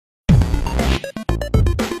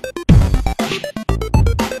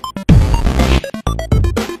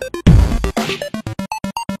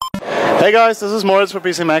Hey guys, this is Moritz for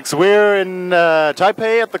PCMax. We're in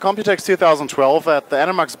Taipei at the Computex 2012 at the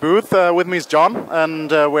Enermax booth. With me is John,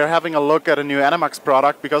 and we're having a look at a new Enermax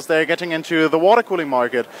product because they're getting into the water cooling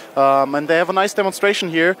market. And they have a nice demonstration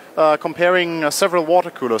here comparing several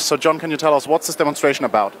water coolers. So John, can you tell us what's this demonstration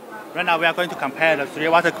about? Right now we are going to compare the 3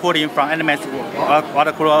 water cooling from Enermax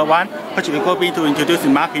water cooler 1, which we will be to introduce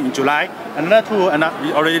in market in July. Another 2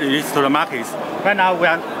 we already released to the markets. Right now we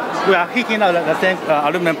are heating the same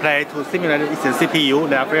aluminum plate to simulate its CPU.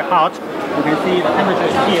 They are very hot. You can see the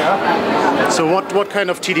temperature here. So what kind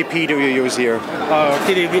of TDP do you use here?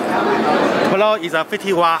 TDP below is a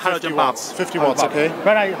 50 watt halogen bulb. 50 watts, okay.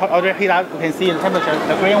 Right now already heat up. You can see the temperature.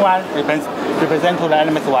 The green one represent to the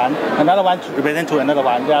Enermax one. Another one represent to another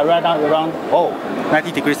one. They are right now around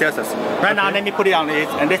 90 degrees Celsius. Right now let me put it on this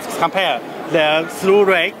and let's compare the through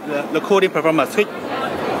rate, the cooling performance.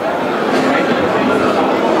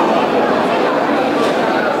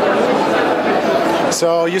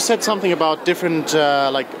 So you said something about different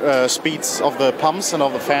speeds of the pumps and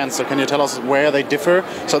of the fans. So can you tell us where they differ?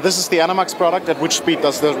 So this is the Enermax product. At which speed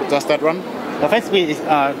does that run? The fan speed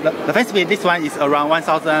is this one is around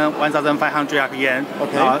 1,500 RPM.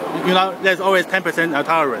 Okay. You know, there's always 10%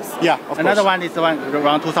 tolerance. Yeah, of Another course. one is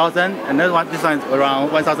around 2,000. This one is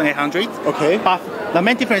around 1,800. Okay. But the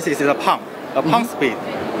main difference is the pump. The pump speed.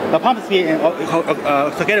 The pump speed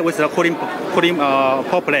together with the cooling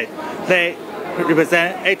port plate, they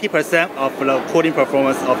represent 80% of the cooling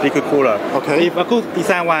performance of liquid cooler. Okay. If a good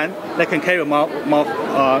design one, they can carry more.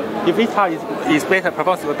 If this part is better,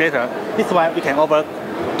 performance is better, this one we can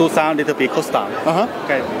do some little bit cost down.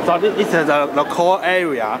 Okay. So this is the core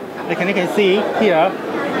area. You can see here,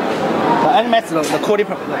 the Enermax the cooling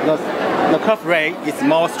the curve rate is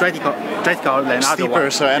more strategical than other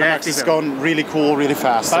ones. So Enermax is going really cool, really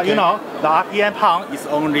fast. But you know, the RPM pump is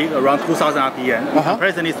only around 2,000 RPM. In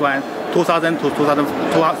comparison, this one 2,000 to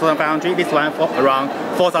 2,500. This one around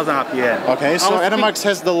 4,000 RPM. Okay, so Enermax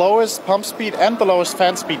has the lowest pump speed and the lowest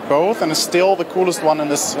fan speed both, and is still the coolest one in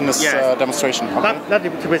this yes. demonstration. Okay. That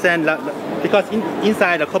represents because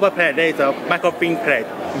inside the copper plate there is a microfilm plate.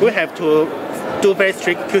 We have to do very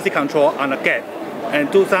strict QC control on the gap and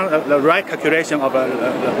do the right calculation of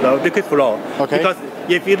the liquid flow. Okay. Because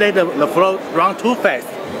if you let the flow run too fast,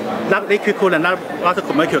 that liquid cooler and that water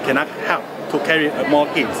molecule cannot help to carry more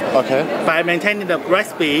heat. Okay. By maintaining the right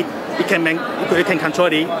speed, you can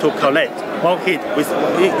control it to collect more heat with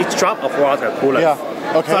each drop of water cooler. Yeah.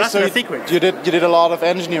 Okay. So that's the secret. You did a lot of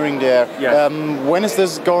engineering there. Yeah. When is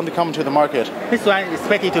this going to come to the market? This one is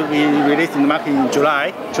expected to be released in the market in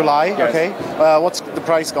July. July. Yes. Okay. What's the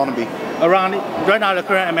price going to be? Right now the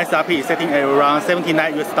current MSRP is setting at around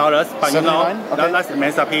 $79 US. But 79? you know, okay. that's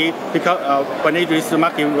MSRP because when it reaches the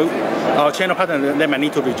market, our channel partner they might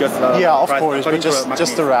need to reduce the yeah, of price course, but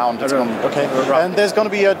just around. Okay. And there's going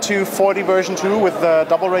to be a 240 version too with the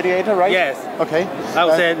double radiator, right? Yes. Okay. I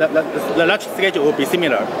would say the launch schedule will be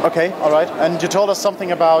similar. Okay. All right. And you told us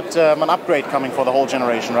something about an upgrade coming for the whole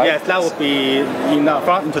generation, right? Yes, that will be in the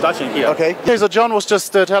front introduction here. Okay. So John was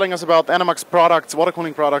just telling us about Enermax products, water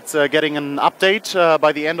cooling products, getting an update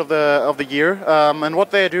by the end of the year. And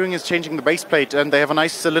what they are doing is changing the base plate, and they have a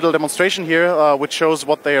nice little demonstration here which shows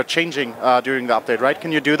what they are changing during the update. Right?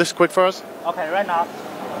 Can you do this quick for us? Okay. Right now,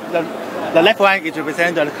 the left one is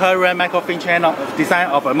represent the current microfilm channel design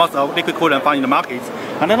of most of liquid coolant found in the market.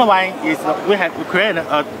 Another one is we created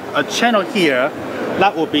a channel here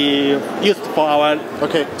that will be used for our.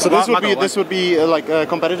 Okay, so this would be like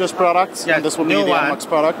competitors' products, yes, and this would be the Enermax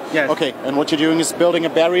product. Yes. Okay, and what you're doing is building a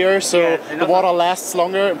barrier so the water lasts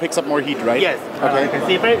longer and picks up more heat, right? Yes. Okay. You can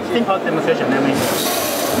see very simple demonstration.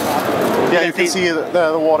 Yeah, you can see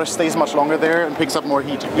the water stays much longer there and picks up more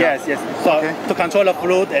heat. Yes, yes. So to control the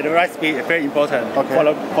fluid at the right speed is very important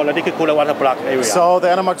for the liquid cooler water block area. So the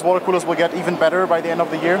Enermax water coolers will get even better by the end of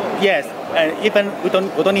the year? Yes, and even we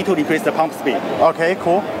don't need to increase the pump speed. Okay,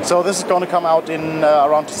 cool. So this is going to come out in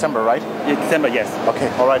around December, right? In December, yes. Okay,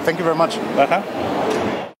 all right. Thank you very much. Welcome.